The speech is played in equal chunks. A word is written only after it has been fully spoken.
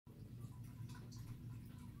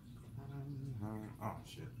Oh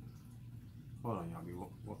shit. Hold on, y'all.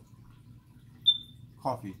 What?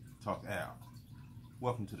 Coffee Talk Ave.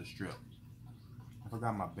 Welcome to the strip. I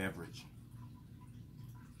forgot my beverage.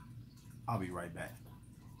 I'll be right back.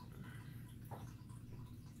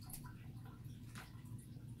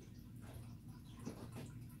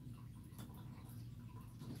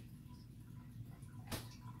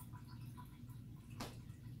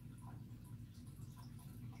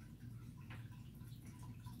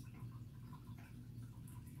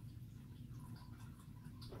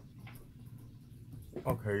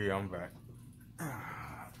 Okay, yeah, I'm back.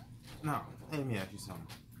 Now, let me ask you something.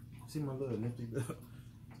 See my little nifty little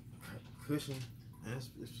cushion? This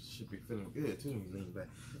should be feeling good too when you lean back.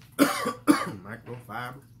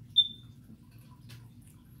 Microfiber.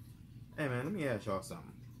 Hey man, let me ask y'all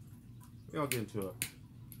something. We all get into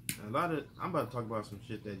a lot of. I'm about to talk about some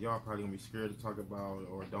shit that y'all probably gonna be scared to talk about,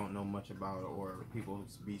 or don't know much about, or people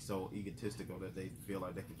be so egotistical that they feel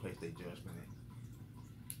like they can place their judgment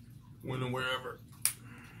in. When and wherever.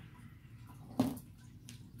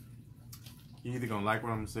 You're either gonna like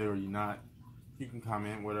what I'm gonna say or you're not. You can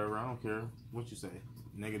comment, whatever. I don't care what you say.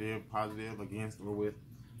 Negative, positive, against, or with.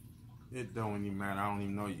 It don't even matter. I don't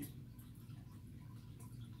even know you.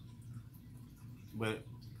 But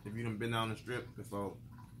if you done been down the strip before,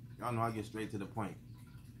 y'all know I get straight to the point.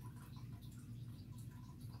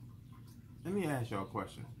 Let me ask y'all a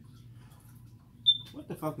question. What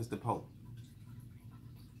the fuck is the Pope?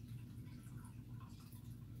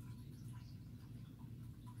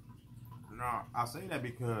 No, I say that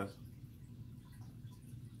because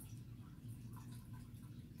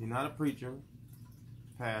he's not a preacher,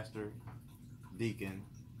 pastor, deacon,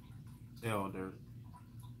 elder.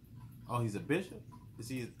 Oh, he's a bishop? Is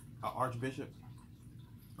he an archbishop?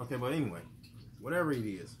 Okay, but anyway, whatever it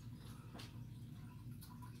is,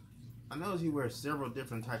 I notice he wears several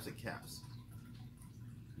different types of caps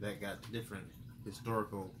that got different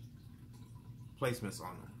historical placements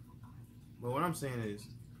on them. But what I'm saying is,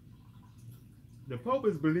 the Pope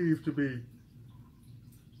is believed to be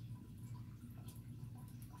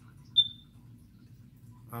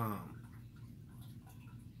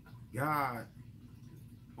God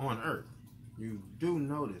on earth. You do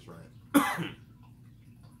know this, right?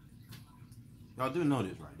 Y'all do know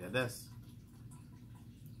this, right? That's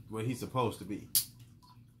what he's supposed to be.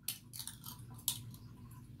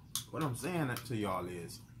 What I'm saying to y'all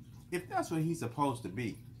is, if that's what he's supposed to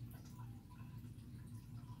be,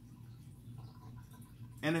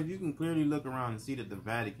 and if you can clearly look around and see that the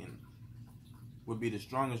Vatican would be the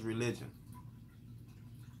strongest religion,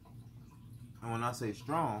 and when I say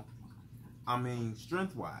strong, I mean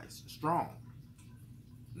strength-wise, strong.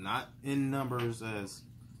 Not in numbers as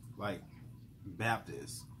like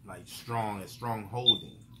Baptists, like strong as strong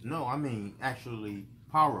holding. No, I mean actually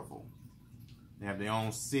powerful. They have their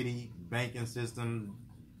own city, banking system,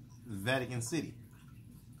 Vatican City.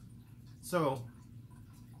 So,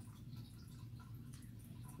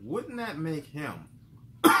 wouldn't that make him,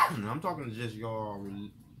 I'm talking to just y'all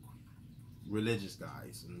religious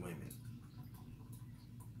guys and women,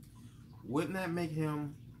 wouldn't that make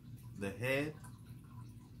him the head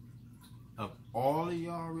of all of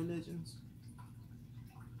y'all religions?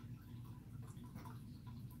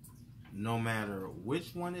 No matter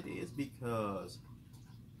which one it is, because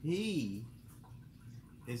he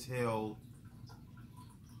is held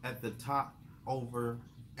at the top over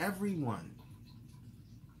everyone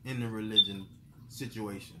in the religion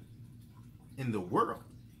situation in the world.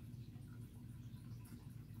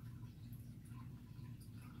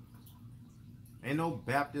 Ain't no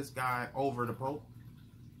Baptist guy over the Pope.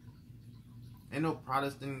 Ain't no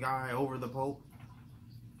Protestant guy over the Pope.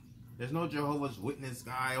 There's no Jehovah's Witness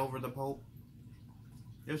guy over the Pope.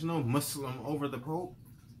 There's no Muslim over the Pope.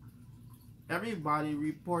 Everybody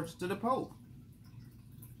reports to the Pope.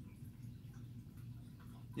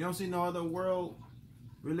 You don't see no other world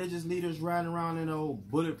religious leaders riding around in an old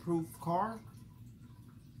bulletproof car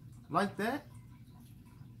like that.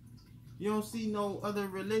 You don't see no other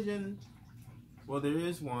religion. Well, there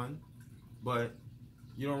is one, but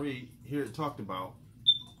you don't really hear it talked about,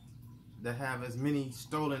 that have as many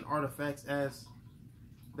stolen artifacts as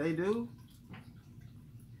they do.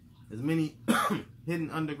 As many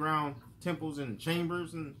hidden underground temples and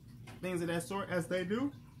chambers and things of that sort as they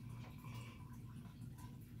do.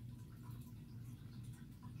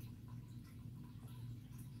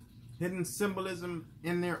 Hidden symbolism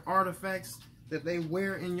in their artifacts that they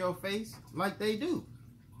wear in your face like they do.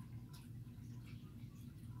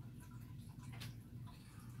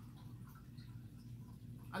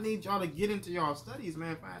 I need y'all to get into y'all studies,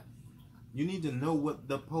 man. You need to know what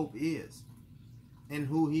the Pope is and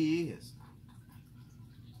who he is.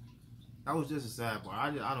 That was just a sad part.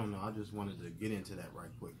 I don't know. I just wanted to get into that right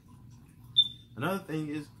quick. Another thing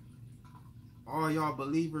is, all y'all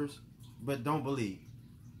believers, but don't believe.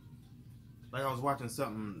 Like I was watching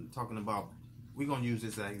something talking about, we're going to use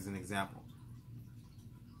this as an example.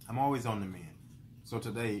 I'm always on the men. So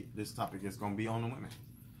today, this topic is going to be on the women.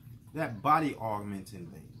 That body augmenting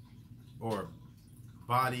thing, or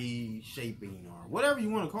body shaping, or whatever you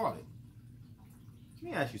want to call it.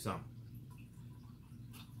 Let me ask you something.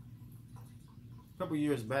 A couple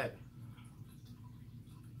years back,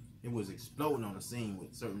 it was exploding on the scene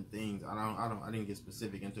with certain things. I didn't get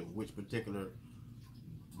specific into which particular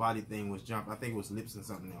body thing was jumped. I think it was lips and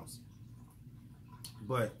something else.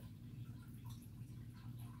 But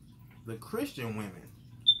the Christian women,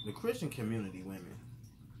 the Christian community women,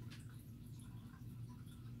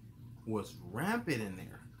 was rampant in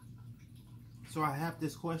there. So I have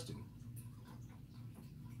this question.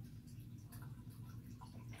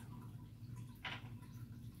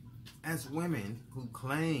 As women who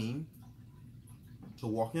claim to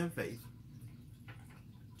walk in faith,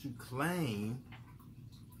 to claim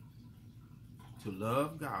to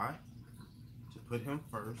love God, to put Him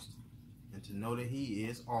first, and to know that He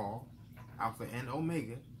is all, Alpha and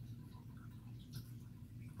Omega.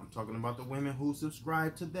 I'm talking about the women who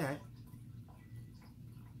subscribe to that.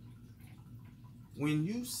 When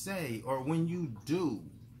you say, or when you do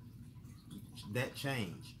that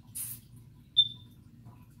change,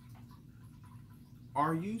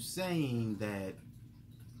 are you saying that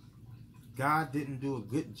God didn't do a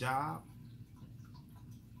good job?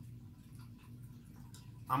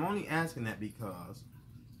 I'm only asking that because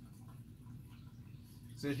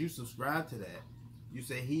since you subscribe to that, you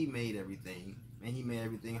say He made everything, and He made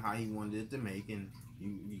everything how He wanted it to make, and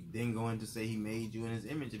you then go in to say He made you in His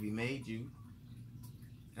image. If He made you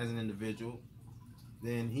as an individual,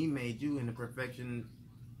 then He made you in the perfection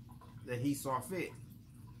that He saw fit.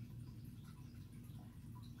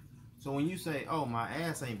 So when you say, oh, my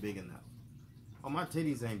ass ain't big enough, oh, my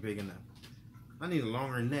titties ain't big enough, I need a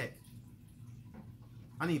longer neck,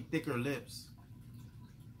 I need thicker lips.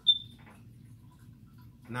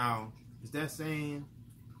 Now, is that saying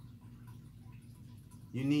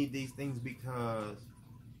you need these things because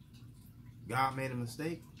God made a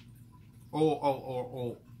mistake?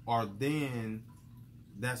 Or then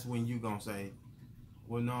that's when you gonna say,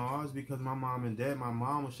 well, no, it's because my mom and dad, my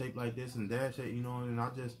mom was shaped like this and dad shaped, you know, and I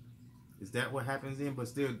just, is that what happens then? But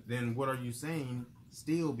still, then what are you saying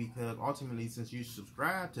still? Because ultimately, since you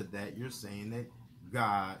subscribe to that, you're saying that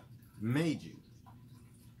God made you.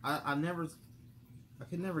 I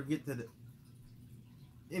could never get to the,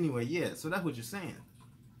 anyway, yeah, so that's what you're saying.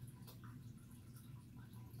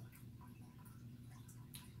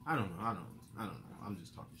 I don't know, I'm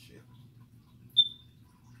just talking shit.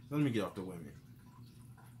 So let me get off the women.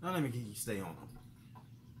 Now let me get you stay on them.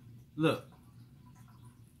 Look,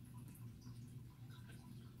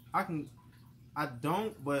 I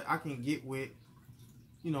don't, but I can get with,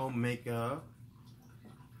 you know, makeup.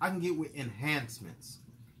 I can get with enhancements.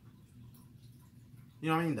 You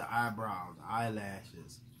know what I mean? The eyebrows, the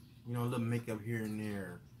eyelashes, you know, a little makeup here and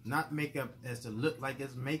there. Not makeup as to look like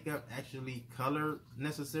it's makeup, actually color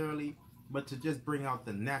necessarily, but to just bring out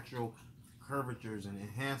the natural curvatures and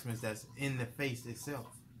enhancements that's in the face itself.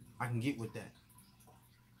 I can get with that.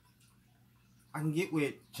 I can get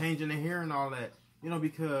with changing the hair and all that. You know,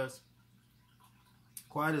 because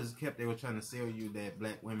quiet as kept, they were trying to sell you that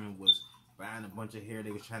black women was buying a bunch of hair.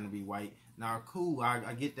 They was trying to be white. Now, cool,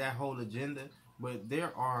 I get that whole agenda, but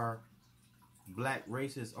there are black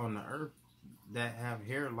races on the earth that have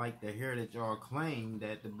hair like the hair that y'all claim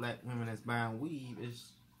that the black women that's buying weave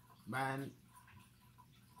is buying.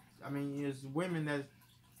 I mean, there's women that's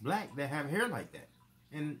black that have hair like that.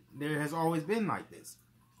 And there has always been like this.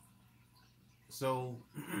 So,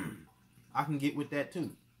 I can get with that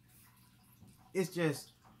too. It's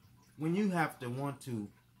just, when you have to want to,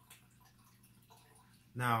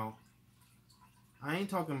 now, I ain't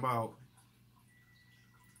talking about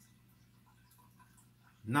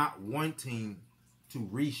not wanting to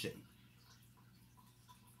reshape.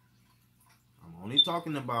 I'm only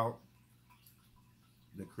talking about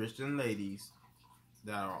the Christian ladies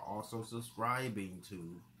that are also subscribing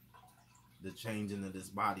to the changing of this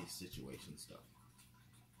body situation stuff.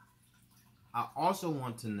 I also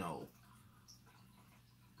want to know,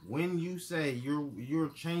 when you say you're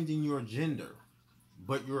changing your gender,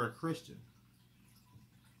 but you're a Christian,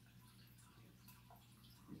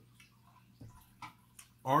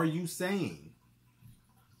 are you saying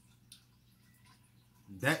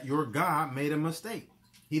that your God made a mistake?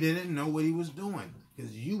 He didn't know what He was doing,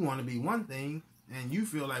 because you want to be one thing and you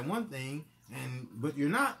feel like one thing, but you're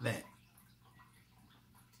not that.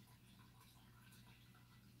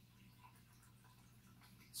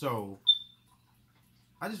 So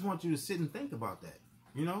I just want you to sit and think about that.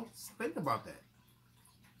 You know, think about that.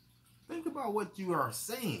 Think about what you are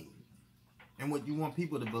saying and what you want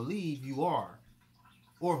people to believe you are,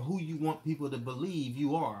 or who you want people to believe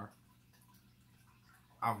you are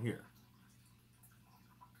out here.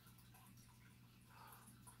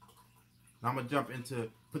 Now I'm going to jump into,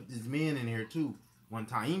 put these men in here too one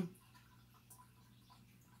time.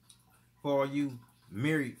 For all you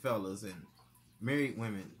married fellas and married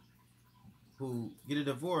women who get a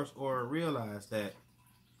divorce or realize that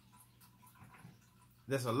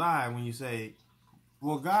that's a lie when you say,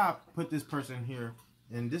 well, God put this person here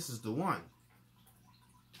and this is the one.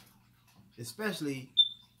 Especially,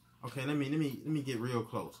 okay, let me get real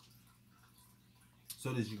close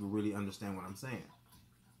so that you can really understand what I'm saying.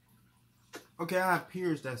 Okay, I have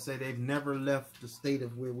peers that say they've never left the state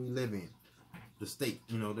of where we live in. The state,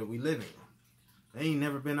 you know, that we live in. They ain't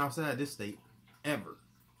never been outside this state, ever.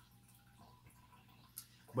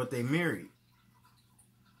 But they married.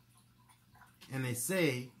 And they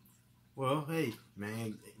say, well, hey,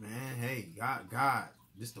 man, hey, God,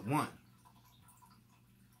 this the one.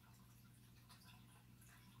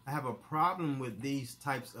 I have a problem with these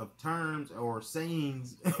types of terms or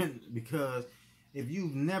sayings because if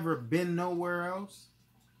you've never been nowhere else,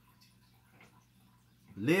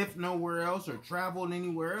 lived nowhere else, or traveled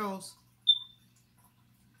anywhere else,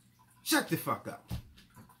 shut the fuck up.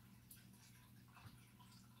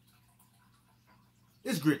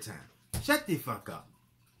 It's grit time. Shut the fuck up.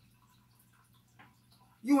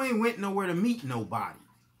 You ain't went nowhere to meet nobody.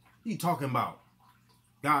 You talking about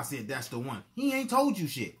God said that's the one. He ain't told you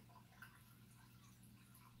shit.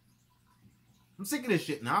 I'm sick of this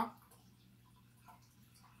shit now.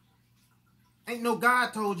 Ain't no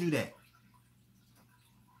God told you that.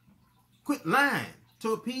 Quit lying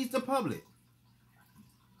to appease the public.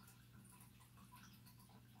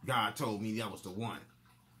 God told me that was the one.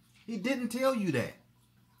 He didn't tell you that.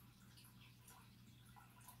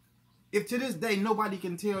 If to this day nobody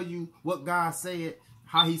can tell you what God said,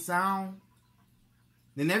 how he sound,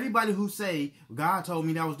 then everybody who say, God told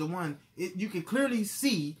me that was the one, you can clearly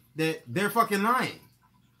see that they're fucking lying.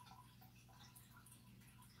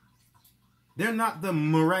 They're not the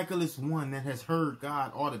miraculous one that has heard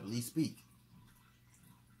God audibly speak.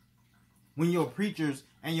 When your preachers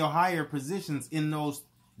and your higher positions in those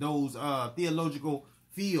theological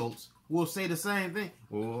fields will say the same thing.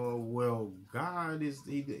 Oh, well, God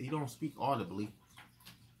he don't speak audibly.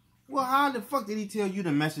 Well, how the fuck did he tell you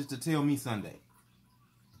the message to tell me Sunday?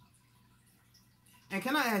 And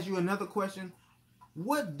can I ask you another question?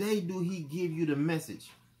 What day do he give you the message?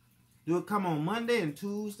 Do it come on Monday and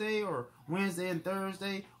Tuesday, or Wednesday and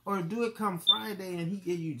Thursday? Or do it come Friday and he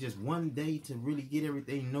give you just one day to really get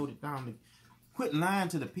everything noted down? Quit lying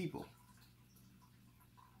to the people.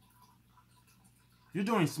 You're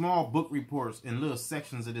doing small book reports in little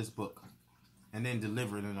sections of this book and then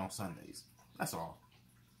delivering it on Sundays. That's all.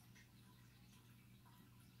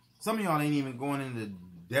 Some of y'all ain't even going into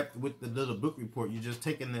depth with the little book report. You're just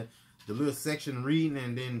taking the little section, reading,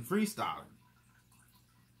 and then freestyling.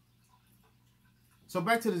 So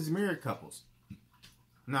back to these married couples.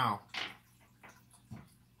 Now,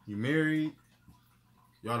 you married.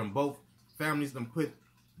 Y'all done both families done put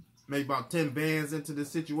maybe about 10 bands into this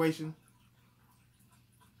situation.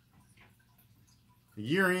 A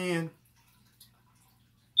year in,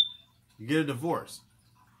 you get a divorce.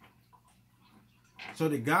 So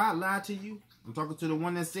did God lie to you? I'm talking to the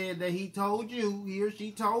one that said that he told you, he or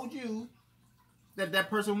she told you that that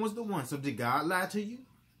person was the one. So did God lie to you?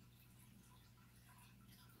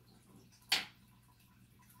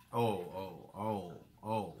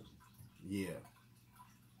 Oh, yeah.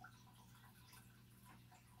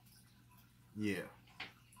 Yeah.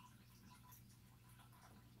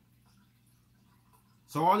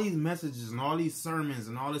 So all these messages and all these sermons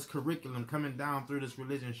and all this curriculum coming down through this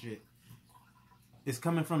religion shit is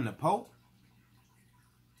coming from the Pope?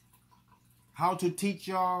 How to teach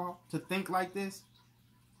y'all to think like this?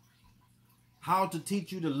 How to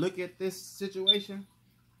teach you to look at this situation?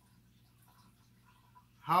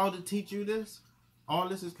 How to teach you this? All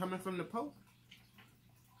this is coming from the Pope?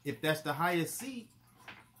 If that's the highest seat,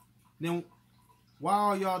 then why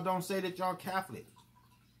all y'all don't say that y'all Catholic?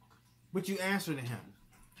 But you answer to him.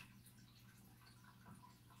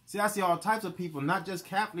 See, I see all types of people, not just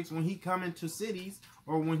Catholics, when he come into cities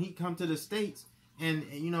or when he come to the States and,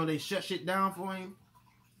 you know, they shut shit down for him.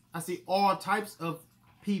 I see all types of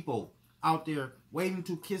people out there waiting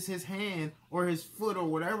to kiss his hand or his foot or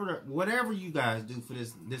whatever you guys do for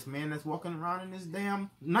this man that's walking around in this damn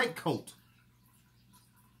night coat.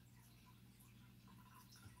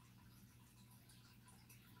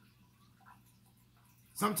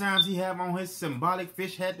 Sometimes he have on his symbolic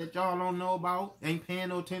fish hat that y'all don't know about, ain't paying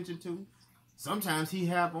no attention to. Sometimes he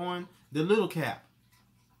have on the little cap.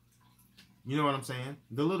 You know what I'm saying?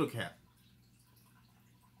 The little cap.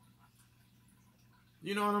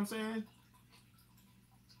 You know what I'm saying?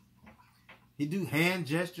 He do hand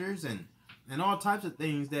gestures and all types of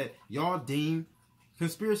things that y'all deem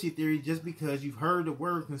conspiracy theory just because you've heard the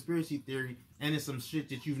word conspiracy theory and it's some shit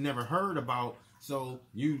that you've never heard about. So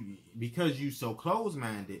because you so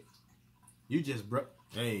close-minded, you just,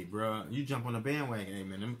 hey, bro, you jump on the bandwagon. Hey,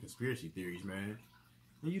 man, them conspiracy theories, man.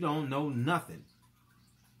 And you don't know nothing.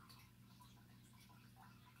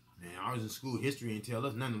 Man, I was in school history and tell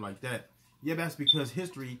us nothing like that. Yeah, that's because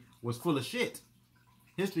history was full of shit.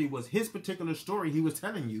 History was his particular story he was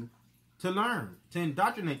telling you to learn, to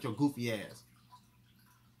indoctrinate your goofy ass.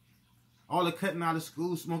 All the cutting out of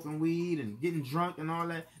school, smoking weed and getting drunk and all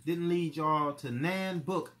that didn't lead y'all to nan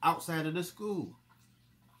book outside of the school.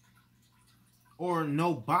 Or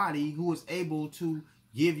nobody who was able to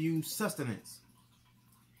give you sustenance.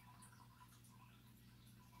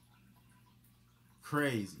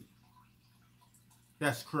 Crazy.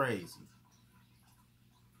 That's crazy.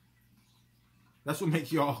 That's what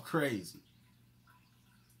makes y'all crazy.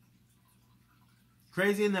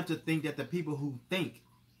 Crazy enough to think that the people who think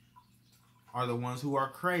are the ones who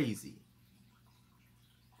are crazy.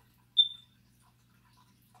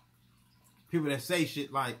 People that say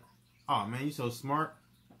shit like, oh man, you so smart,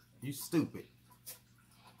 you stupid.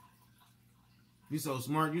 You so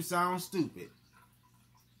smart, you sound stupid.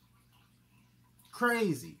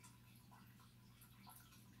 Crazy.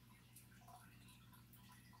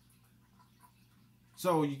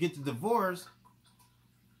 So you get the divorce,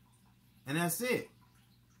 and that's it.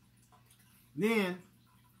 Then,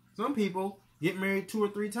 some people get married 2 or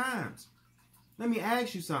 3 times. Let me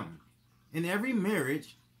ask you something. In every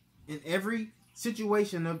marriage, in every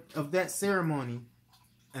situation of that ceremony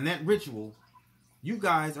and that ritual, you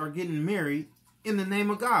guys are getting married in the name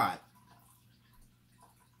of God.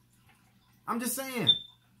 I'm just saying.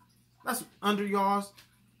 That's under y'all's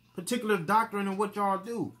particular doctrine and what y'all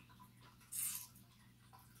do.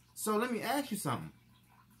 So let me ask you something.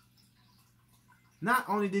 Not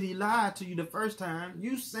only did he lie to you the first time,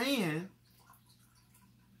 you saying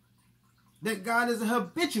that God is a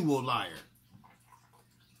habitual liar.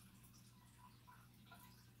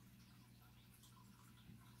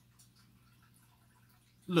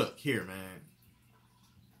 Look here, man.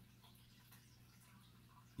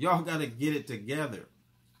 Y'all got to get it together.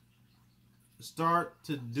 Start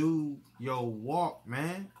to do your walk,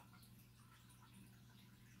 man.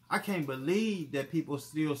 I can't believe that people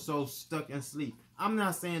still so stuck in sleep. I'm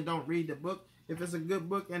not saying don't read the book. If it's a good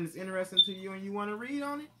book and it's interesting to you and you want to read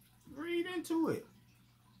on it, read into it.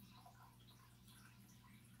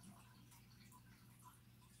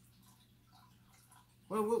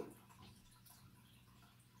 Well,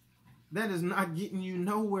 that is not getting you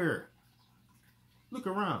nowhere. Look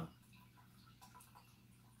around.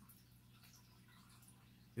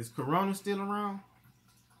 Is Corona still around?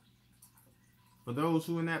 For those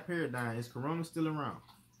who in that paradigm, is Corona still around?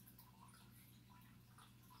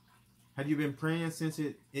 Have you been praying since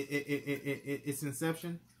its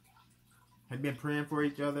inception? Have you been praying for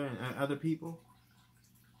each other and other people?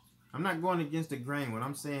 I'm not going against the grain. What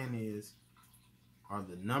I'm saying is, are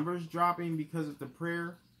the numbers dropping because of the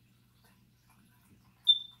prayer?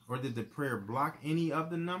 Or did the prayer block any of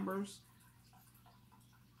the numbers?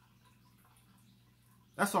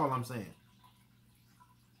 That's all I'm saying.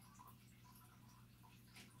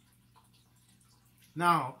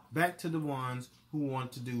 Now, back to the ones who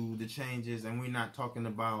want to do the changes, and we're talking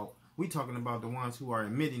about the ones who are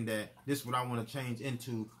admitting that this is what I want to change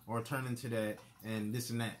into or turn into that and this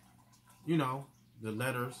and that. You know, the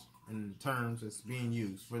letters and terms that's being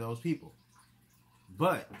used for those people.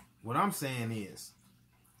 But what I'm saying is,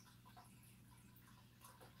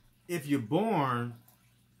 if you're born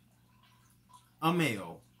a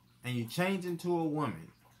male and you change into a woman,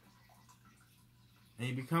 and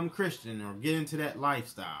you become Christian or get into that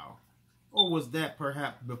lifestyle, or was that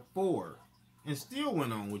perhaps before and still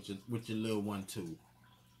went on with your little one too?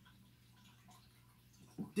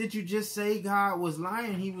 Did you just say God was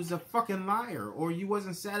lying? He was a fucking liar, or you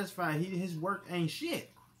wasn't satisfied? His work ain't shit.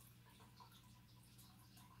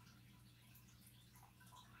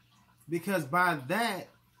 Because by that,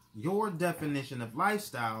 your definition of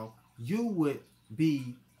lifestyle, you would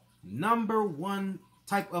be #1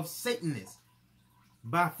 type of Satanist.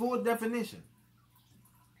 By full definition.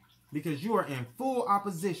 Because you are in full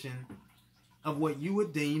opposition of what you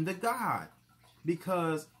would deem the God.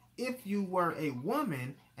 Because if you were a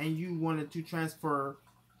woman and you wanted to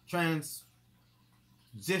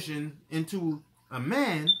transition into a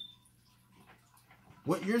man,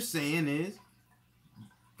 what you're saying is,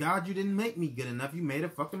 God, you didn't make me good enough. You made a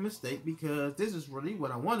fucking mistake because this is really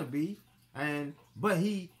what I want to be. But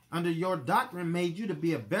he, under your doctrine, made you to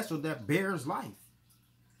be a vessel that bears life.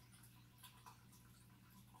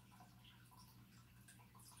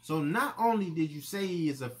 So not only did you say he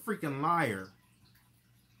is a freaking liar,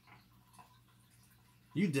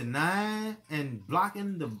 you deny and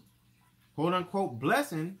blocking the quote unquote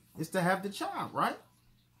blessing is to have the child, right?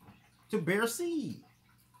 To bear seed.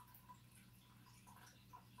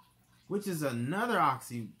 Which is another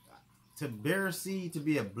oxy. To bear seed, to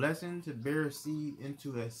be a blessing, to bear seed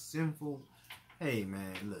into a sinful. Hey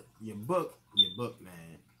man, look, your book,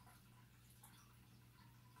 man.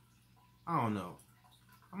 I don't know.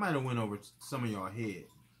 I might have went over some of y'all head.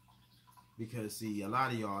 Because see, a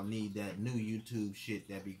lot of y'all need that new YouTube shit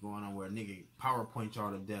that be going on where nigga PowerPoint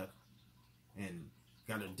y'all to death and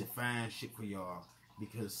gotta define shit for y'all.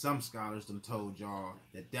 Because some scholars done told y'all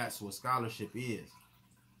that that's what scholarship is.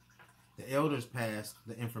 The elders passed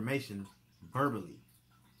the information verbally.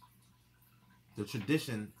 The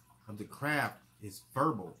tradition of the craft is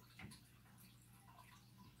verbal.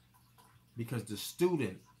 Because the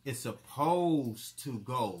student is supposed to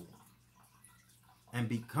go and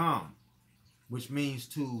become, which means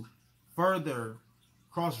to further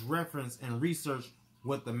cross-reference and research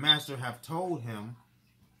what the master have told him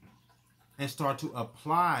and start to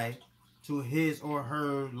apply to his or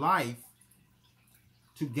her life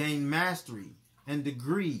to gain mastery and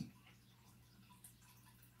degree.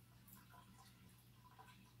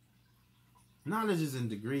 Knowledge is in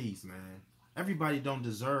degrees, man. Everybody don't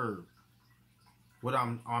deserve what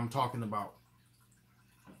I'm talking about.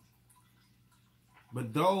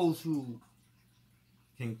 But those who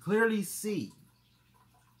can clearly see,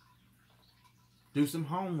 do some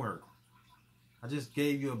homework. I just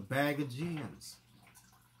gave you a bag of gems.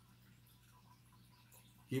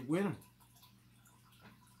 Get with them.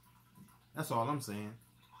 That's all I'm saying.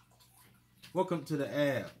 Welcome to the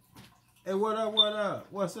app. Hey, what up, what up?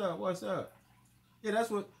 What's up, what's up? Yeah, that's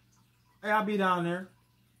what... Hey, I'll be down there.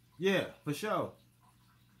 Yeah, for sure.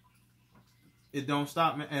 It don't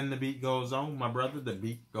stop, man. And the beat goes on. My brother, the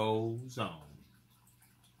beat goes on.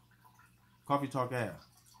 Coffee Talk Ave.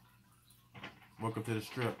 Welcome to the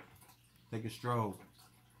strip. Take a stroll.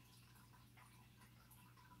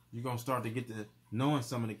 You're going to start to get to knowing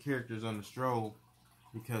some of the characters on the stroll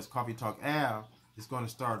because Coffee Talk Ave is going to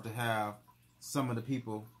start to have some of the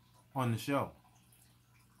people on the show.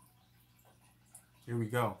 Here we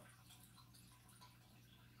go.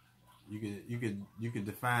 You could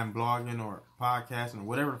define blogging or podcasting or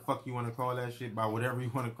whatever the fuck you want to call that shit by whatever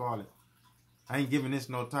you want to call it. I ain't giving this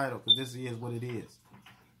no title because this is what it is.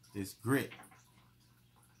 It's grit.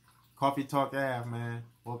 Coffee Talk Ave, man.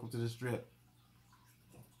 Welcome to the strip.